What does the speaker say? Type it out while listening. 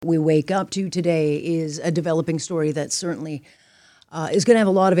we wake up to today is a developing story that certainly is going to have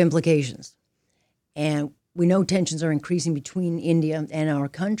a lot of implications. And we know tensions are increasing between India and our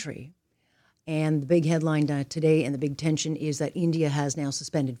country. And the big headline today and the big tension is that India has now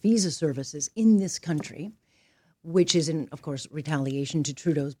suspended visa services in this country, which is, of course, retaliation to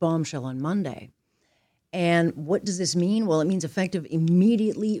Trudeau's bombshell on Monday. And what does this mean? Well, it means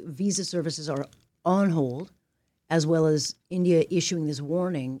immediately visa services are on hold, as well as India issuing this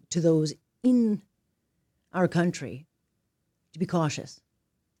warning to those in our country to be cautious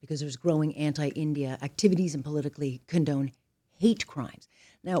because there's growing anti-India activities and politically condone hate crimes.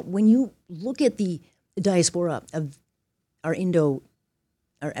 Now, when you look at the diaspora of our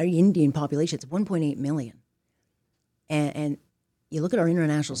Indian population, it's 1.8 million. And you look at our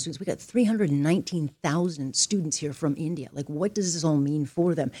international students, we got 319,000 students here from India. Like, what does this all mean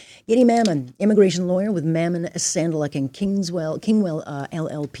for them? Giddy Mammon, immigration lawyer with Mammon, Sandalek and Kingwell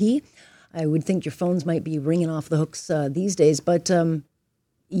LLP. I would think your phones might be ringing off the hooks these days, but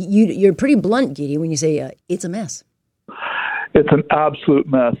you're pretty blunt, Giddy, when you say it's a mess. It's an absolute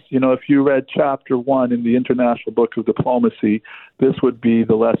mess. If you read Chapter 1 in the International Book of Diplomacy, this would be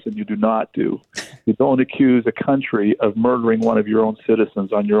the lesson you do not do. You don't accuse a country of murdering one of your own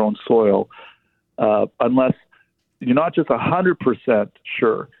citizens on your own soil unless you're not just 100%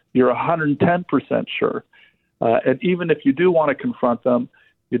 sure, you're 110% sure. And even if you do want to confront them,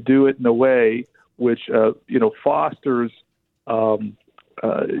 you do it in a way which, fosters, the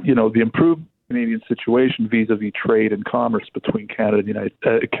improved Canadian situation vis-a-vis trade and commerce between Canada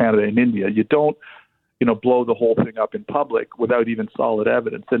and India. You don't, blow the whole thing up in public without even solid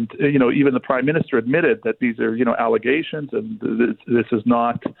evidence. And even the Prime Minister admitted that these are allegations, and this is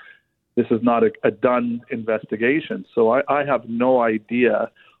not a done investigation. So I have no idea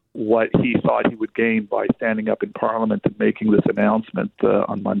what he thought he would gain by standing up in Parliament and making this announcement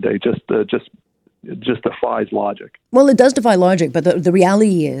on Monday. Just defies logic. Well, it does defy logic, but the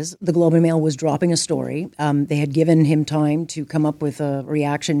reality is the Globe and Mail was dropping a story. They had given him time to come up with a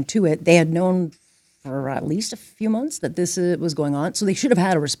reaction to it. They had known for at least a few months that this was going on, so they should have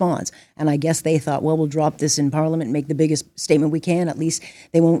had a response. And I guess they thought, well, we'll drop this in Parliament, make the biggest statement we can. At least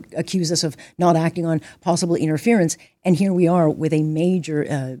they won't accuse us of not acting on possible interference. And here we are with a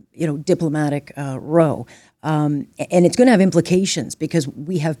major, diplomatic row. And it's going to have implications because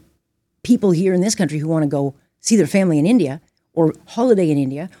we have people here in this country who want to go see their family in India or holiday in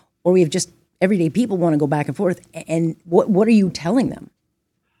India, or we have just everyday people want to go back and forth. And what are you telling them?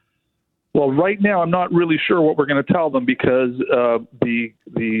 Well, right now, I'm not really sure what we're going to tell them because the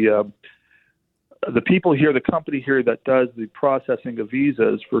people here, the company here that does the processing of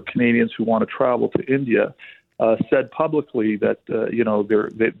visas for Canadians who want to travel to India, said publicly that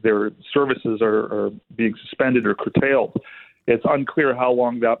their services are being suspended or curtailed. It's unclear how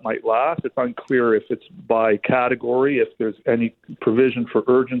long that might last. It's unclear if it's by category, if there's any provision for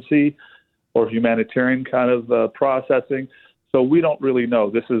urgency or humanitarian kind of processing. So we don't really know.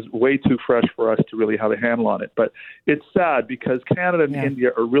 This is way too fresh for us to really have a handle on it. But it's sad because Canada and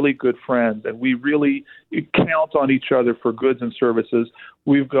India are really good friends, and we really count on each other for goods and services.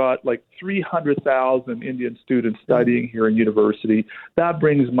 We've got like 300,000 Indian students studying here in university. That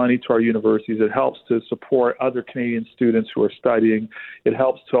brings money to our universities. It helps to support other Canadian students who are studying. It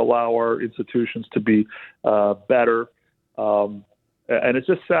helps to allow our institutions to be better. And it's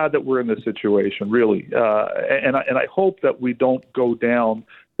just sad that we're in this situation, really. And I hope that we don't go down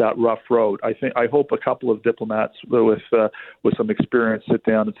that rough road. I hope a couple of diplomats with some experience sit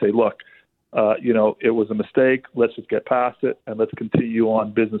down and say, look, it was a mistake. Let's just get past it and let's continue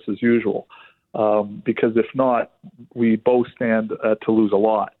on business as usual. Because if not, we both stand to lose a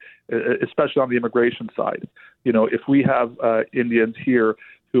lot, especially on the immigration side. If we have Indians here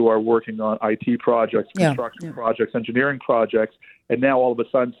who are working on IT projects, construction projects, engineering projects, and now all of a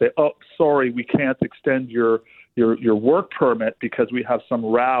sudden say, oh, sorry, we can't extend your work permit because we have some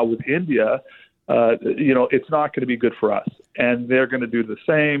row with India, it's not going to be good for us. And they're going to do the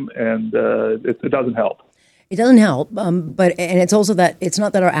same, and it doesn't help. It doesn't help, but it's also that it's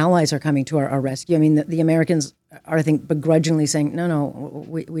not that our allies are coming to our rescue. I mean, the Americans are, I think, begrudgingly saying, no,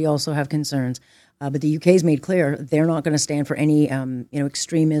 we also have concerns. But the UK has made clear they're not going to stand for any,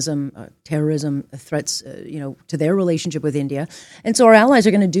 extremism, terrorism threats, to their relationship with India. And so our allies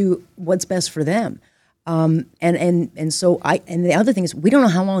are going to do what's best for them. And the other thing is we don't know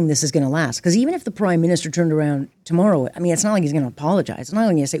how long this is going to last, because even if the Prime Minister turned around tomorrow, I mean, it's not like he's going to apologize. It's not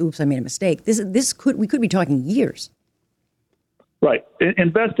like he's going to say, oops, I made a mistake. We could be talking years. Right.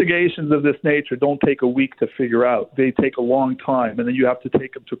 Investigations of this nature don't take a week to figure out. They take a long time, and then you have to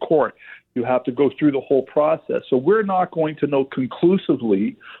take them to court. You have to go through the whole process. So we're not going to know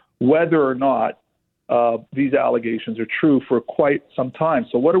conclusively whether or not these allegations are true for quite some time.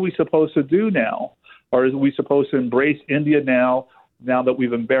 So what are we supposed to do now? Or are we supposed to embrace India now that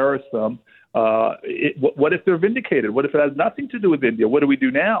we've embarrassed them? What if they're vindicated? What if it has nothing to do with India? What do we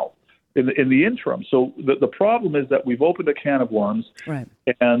do now in the interim? So the problem is that we've opened a can of worms. Right.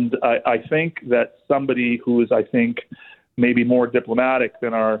 And I think that somebody who is, I think, maybe more diplomatic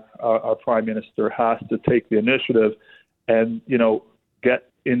than our prime minister has to take the initiative and,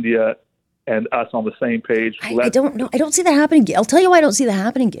 get India and us on the same page. I don't know. I don't see that happening. I'll tell you why I don't see that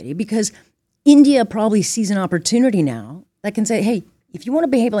happening, Giddy, because India probably sees an opportunity now that can say, hey, if you want to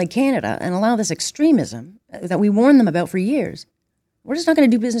behave like Canada and allow this extremism that we warned them about for years, we're just not going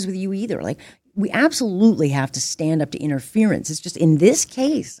to do business with you either. Like, we absolutely have to stand up to interference. It's just in this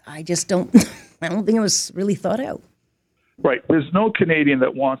case, I don't think it was really thought out. Right. There's no Canadian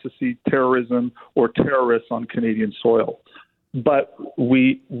that wants to see terrorism or terrorists on Canadian soil. But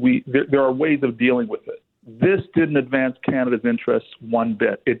there are ways of dealing with it. This didn't advance Canada's interests one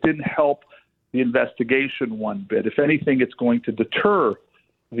bit. It didn't help the investigation one bit. If anything, it's going to deter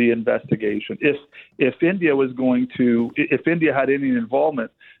the investigation. If India had any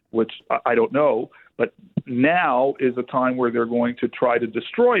involvement, which I don't know, but now is a time where they're going to try to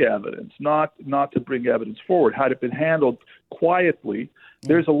destroy evidence, not to bring evidence forward. Had it been handled quietly,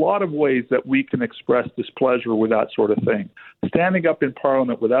 there's a lot of ways that we can express displeasure with that sort of thing. Standing up in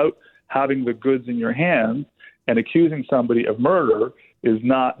Parliament without having the goods in your hand and accusing somebody of murder is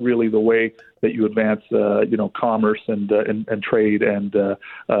not really the way that you advance, commerce and trade and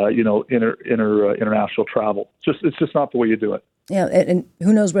international travel. It's just not the way you do it. Yeah, and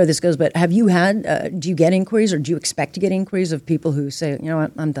who knows where this goes? But have you had? Do you get inquiries, or do you expect to get inquiries of people who say, you know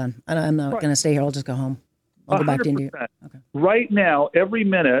what, I'm done. I'm not going to stay here. I'll just go home. I'll go back to India. Okay. Right now, every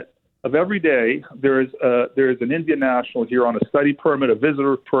minute of every day, there is an Indian national here on a study permit, a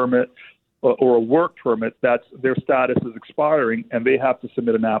visitor permit, or a work permit. That's their status is expiring, and they have to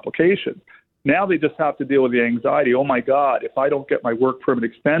submit an application. Now they just have to deal with the anxiety. Oh, my God, if I don't get my work permit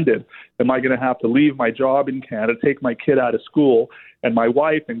extended, am I going to have to leave my job in Canada, take my kid out of school and my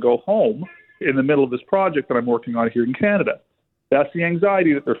wife and go home in the middle of this project that I'm working on here in Canada? That's the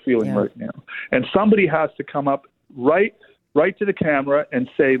anxiety that they're feeling right now. And somebody has to come up right to the camera and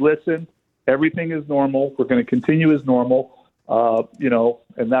say, listen, everything is normal. We're going to continue as normal,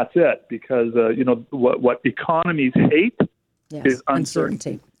 and that's it. Because, what economies hate is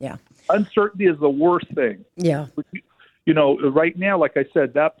uncertainty. Yeah. Uncertainty is the worst thing. Yeah. Right now, like I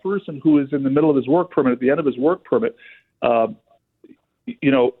said, that person who is in the middle of his work permit, at the end of his work permit,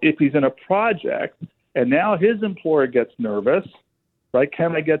 if he's in a project and now his employer gets nervous, right?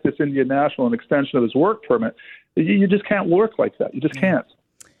 Can I get this Indian national an extension of his work permit? You just can't work like that. You just can't.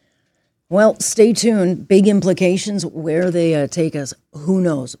 Well, stay tuned. Big implications. Where they take us, who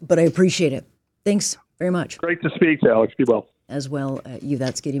knows? But I appreciate it. Thanks very much. Great to speak to Alex. Be well. As well,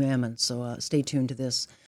 that's Giddy Mammon. So stay tuned to this.